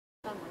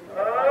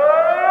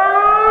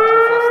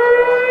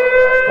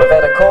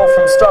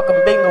stock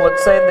and bingle, it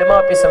seemed there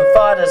might be some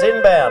fighters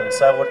inbound,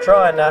 so we'll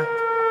try and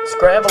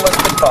scramble a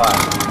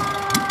Spitfire.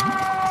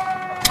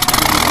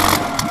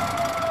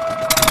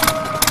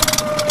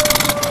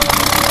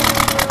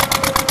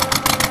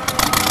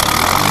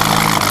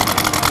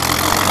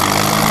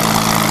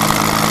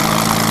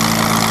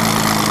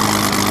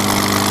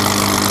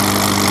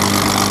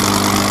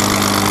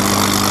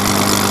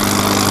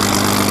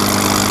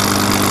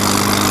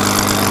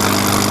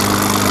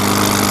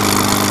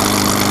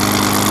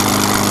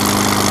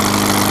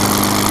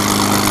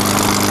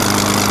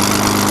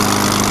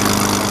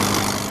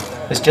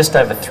 There's just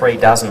over 3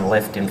 dozen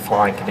left in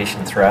flying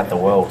condition throughout the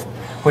world,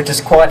 which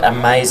is quite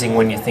amazing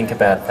when you think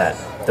about that.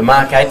 The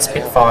Mark 8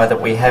 Spitfire that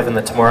we have in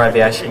the Temora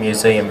Aviation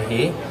Museum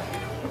here,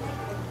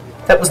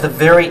 that was the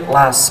very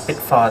last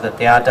Spitfire that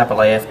the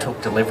RAAF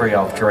took delivery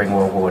of during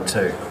World War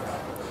II.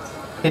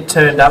 It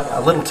turned up a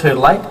little too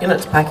late in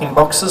its packing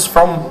boxes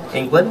from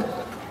England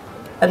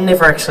and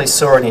never actually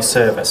saw any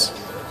service.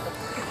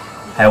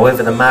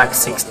 However, the Mark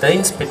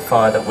 16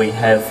 Spitfire that we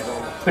have,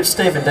 which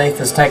Stephen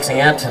Deeth is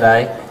taxing out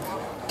today,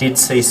 did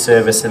see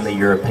service in the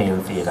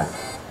European theatre.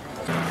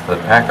 The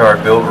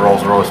Packard-built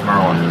Rolls-Royce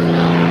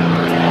Merlin.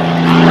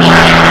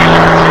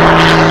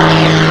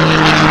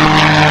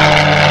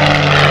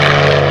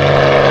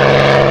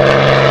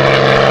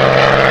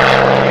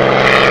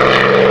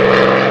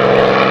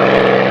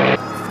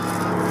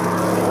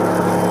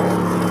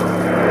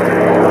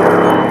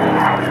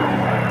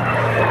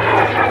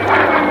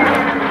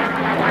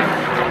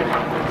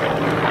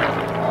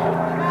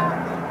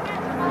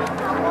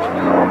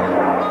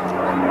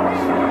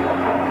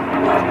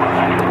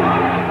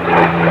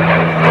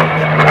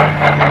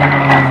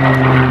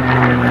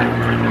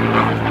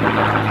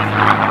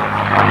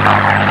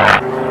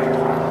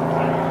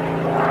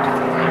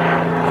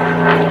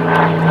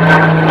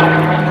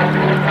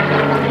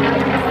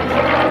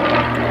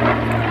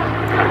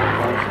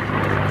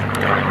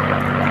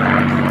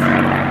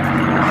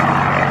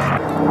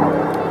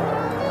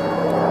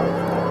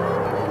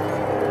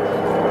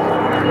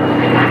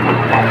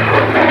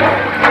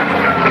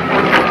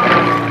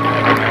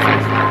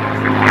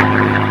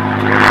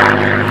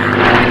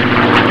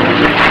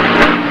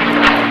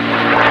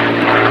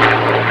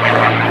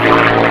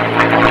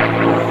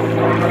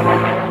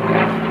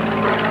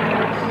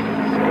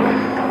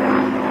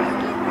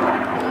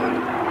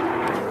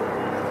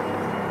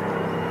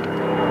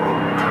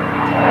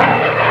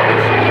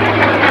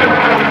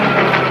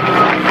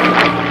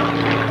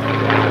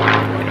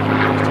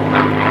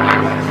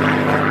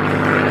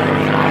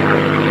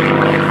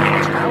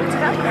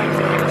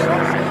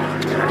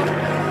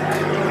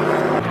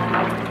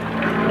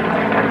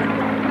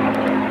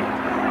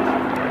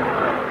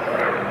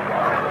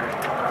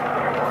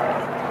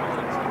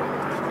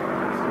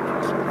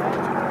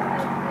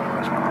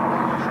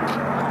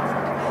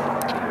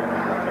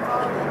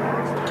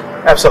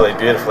 Absolutely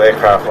beautiful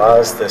aircraft,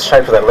 Lars. The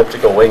shape of that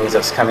elliptical wings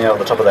that's coming over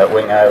the top of that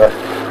wing over,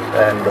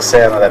 and the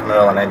sound of that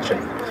Merlin engine.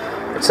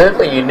 It's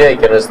certainly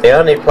unique, and it's the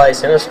only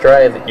place in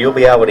Australia that you'll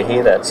be able to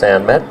hear that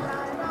sound, Matt.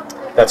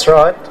 That's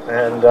right,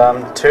 and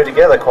two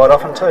together quite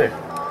often too.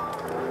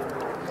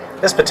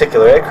 This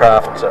particular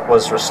aircraft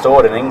was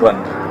restored in England.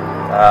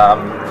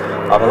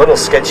 I'm a little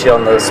sketchy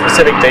on the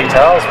specific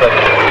details, but...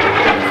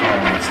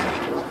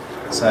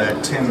 So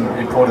Tim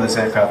imported this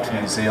aircraft to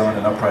New Zealand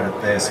and operated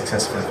there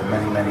successfully for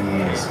many, many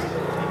years.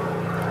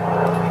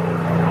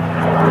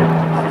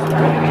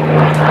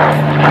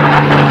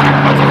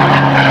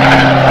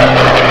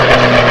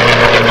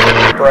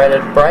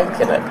 Operated brake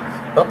in it,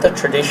 not the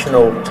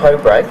traditional toe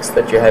brakes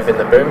that you have in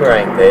the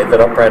Boomerang there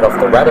that operate off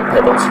the rudder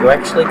pedals. You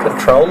actually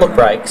control the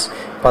brakes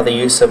by the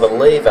use of a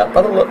lever,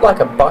 but it looked like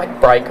a bike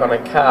brake on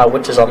a car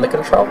which is on the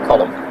control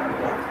column.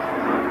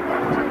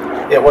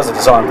 It was a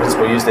design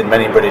principle used in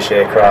many British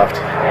aircraft.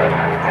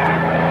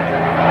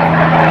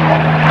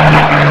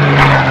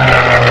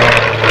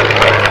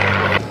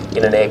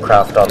 In an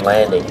aircraft on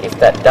landing, if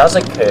that does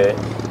occur,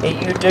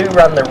 you do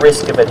run the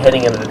risk of it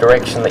heading in a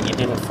direction that you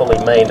didn't fully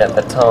mean at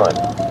the time.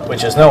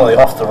 Which is normally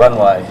off the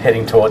runway,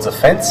 heading towards a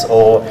fence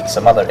or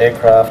some other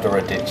aircraft or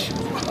a ditch.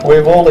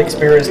 We've all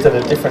experienced it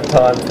at different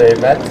times there,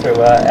 Matt,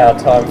 through our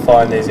time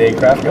flying these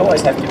aircraft. You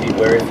always have to be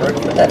wary for it,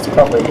 but that's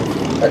probably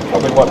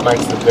what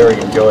makes them very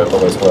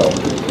enjoyable as well.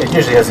 It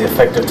usually has the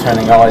effect of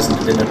turning eyes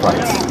into dinner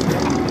plates.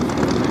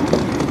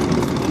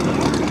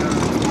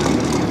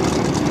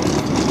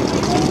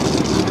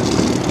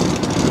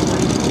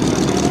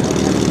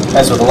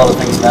 As with a lot of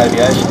things in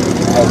aviation, you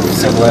can have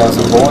several hours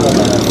of boredom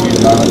and a few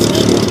moments of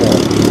sheer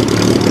joy.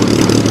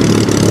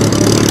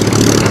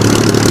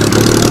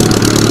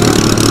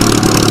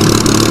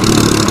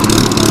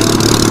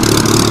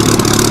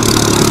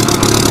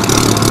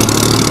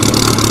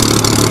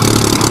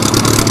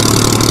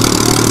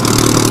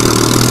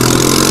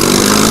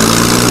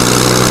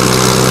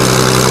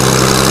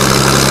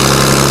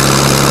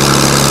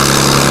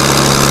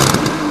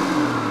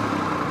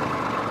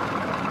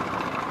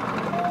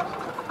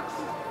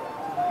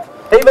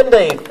 Stephen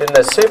Deeth in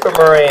the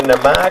Supermarine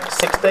Mark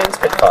 16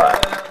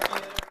 Spitfire.